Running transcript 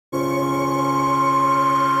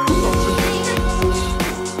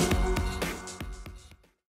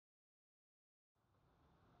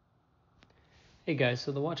Hey guys,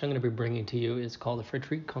 so the watch I'm going to be bringing to you is called the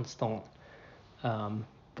Frederique Constant.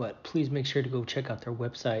 But please make sure to go check out their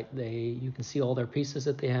website. You can see all their pieces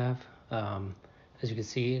that they have. As you can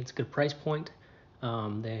see, it's a good price point.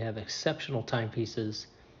 They have exceptional timepieces,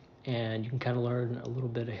 and you can kind of learn a little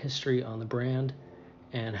bit of history on the brand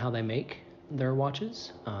and how they make their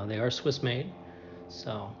watches. They are Swiss made,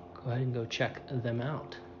 so go ahead and go check them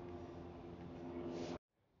out.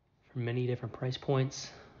 For many different price points,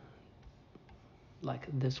 like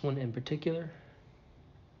this one in particular.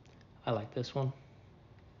 I like this one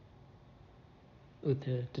with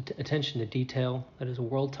the attention to detail. That is a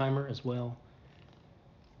world timer as well.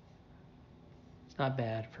 It's not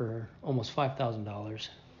bad for almost $5,000,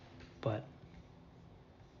 but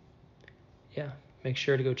yeah, make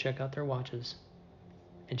sure to go check out their watches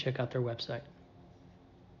and check out their website.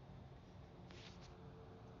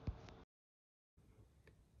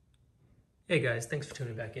 Hey guys, thanks for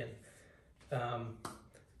tuning back in.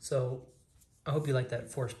 So I hope you liked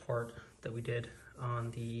that first part that we did on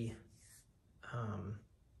the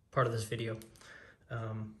part of this video.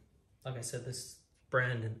 Like I said, this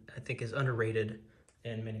brand I think is underrated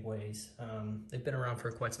in many ways. They've been around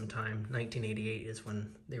for quite some time. 1988 is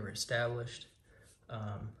when they were established.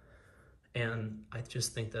 And I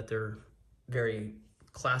just think that they're very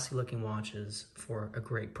classy looking watches for a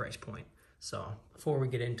great price point. So before we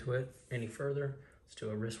get into it any further, let's do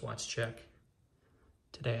a wristwatch check.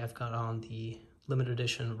 Today I've got on the limited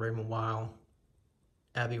edition Raymond Weil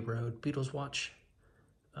Abbey Road Beatles watch.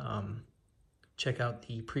 Check out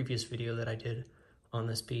the previous video that I did on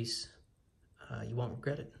this piece. You won't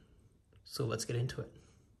regret it. So let's get into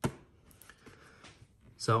it.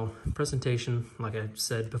 So presentation, like I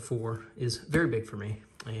said before, is very big for me.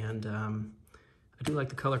 And I do like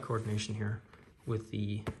the color coordination here with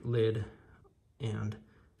the lid and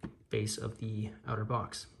base of the outer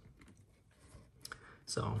box.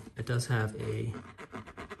 So it does have a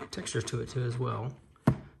texture to it too as well.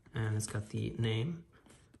 And it's got the name,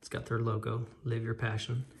 it's got their logo, Live Your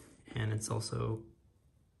Passion, and it's also,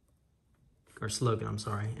 or slogan, I'm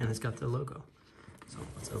sorry, and it's got the logo. So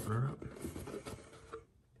let's open her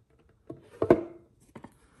up.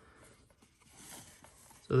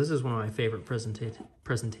 So this is one of my favorite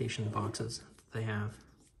presentation boxes that they have.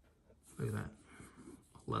 Look at that,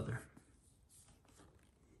 leather.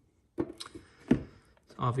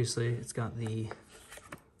 So obviously it's got the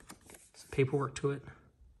paperwork to it.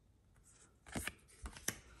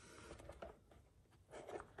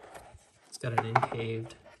 It's got an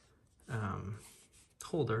encaved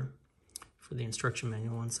holder for the instruction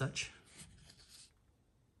manual and such.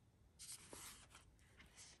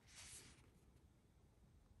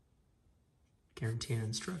 Guarantee and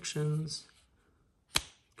instructions.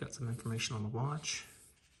 Got some information on the watch.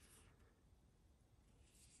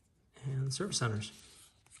 And service centers.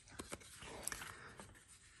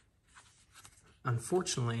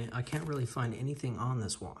 Unfortunately, I can't really find anything on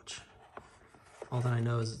this watch. All that I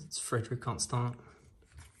know is it's Frederique Constant,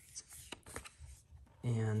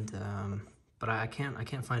 and but I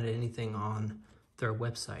can't find anything on their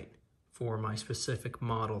website for my specific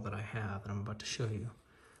model that I have that I'm about to show you.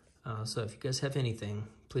 So if you guys have anything,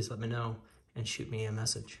 please let me know and shoot me a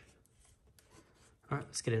message. All right,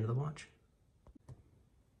 let's get into the watch.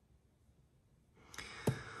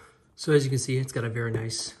 So as you can see, it's got a very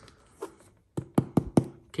nice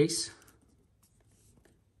case.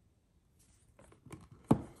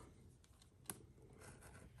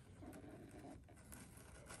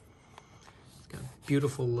 It's got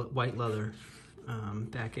beautiful white leather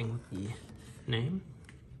backing with the name.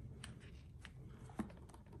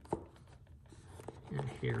 And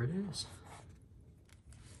here it is.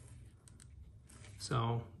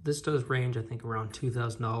 So this does range, I think, around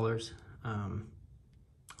 $2,000.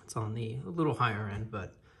 It's on the a little higher end,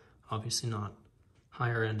 but obviously not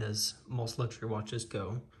higher end as most luxury watches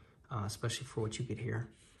go, especially for what you get here.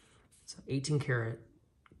 It's 18 karat,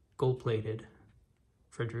 gold plated,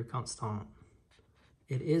 Frederique Constant.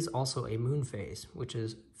 It is also a Moonphase, which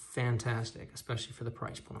is fantastic, especially for the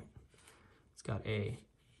price point. It's got I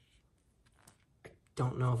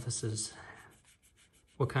don't know if this is,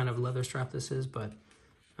 what kind of leather strap this is, but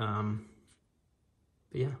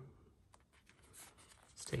yeah.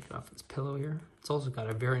 Let's take it off its pillow here. It's also got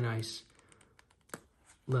a very nice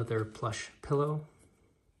leather plush pillow.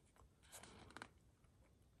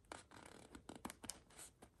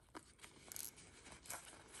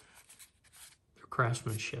 Their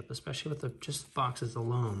craftsmanship, especially with the just boxes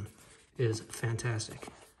alone, is fantastic.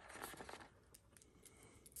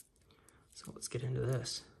 So let's get into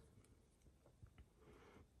this.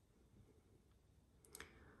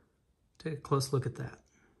 Take a close look at that.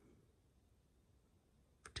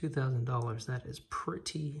 $2,000. That is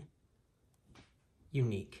pretty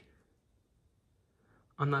unique.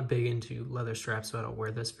 I'm not big into leather straps, so I don't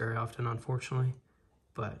wear this very often, unfortunately.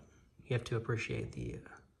 But you have to appreciate the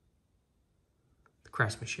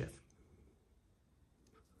craftsmanship.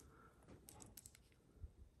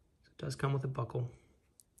 So it does come with a buckle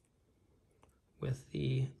with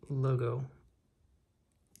the logo.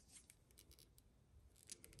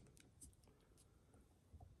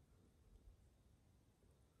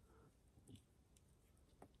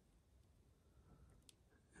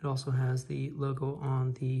 It also has the logo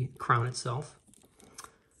on the crown itself.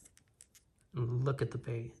 And look at the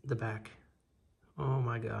back. Oh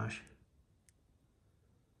my gosh.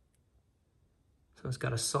 So it's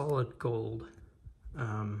got a solid gold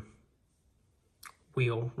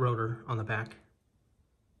wheel rotor on the back.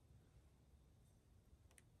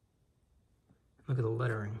 Look at the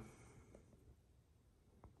lettering.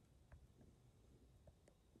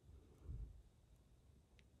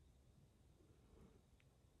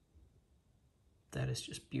 That is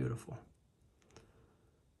just beautiful.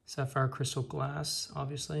 Sapphire crystal glass,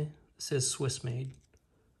 obviously. This is Swiss made.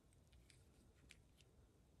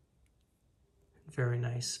 Very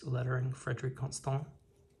nice lettering, Frederique Constant.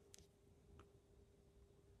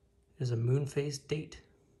 It is a Moonphase date,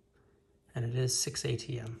 and it is 6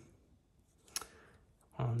 ATM.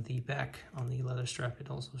 On the back, on the leather strap,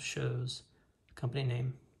 it also shows the company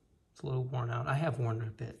name. It's a little worn out. I have worn it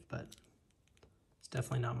a bit, but it's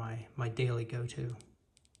definitely not my daily go-to.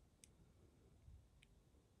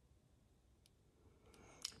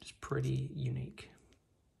 It's pretty unique.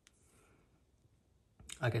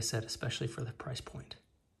 Like I said, especially for the price point.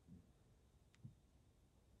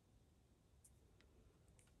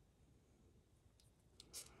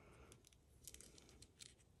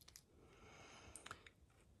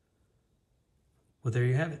 Well, there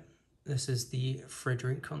you have it. This is the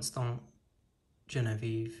Frederique Constant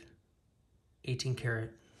Genevieve 18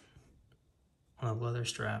 karat on a leather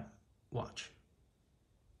strap watch.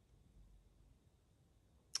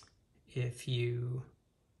 If you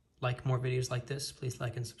like more videos like this, please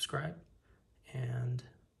like and subscribe, and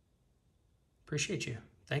appreciate you.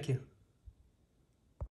 Thank you.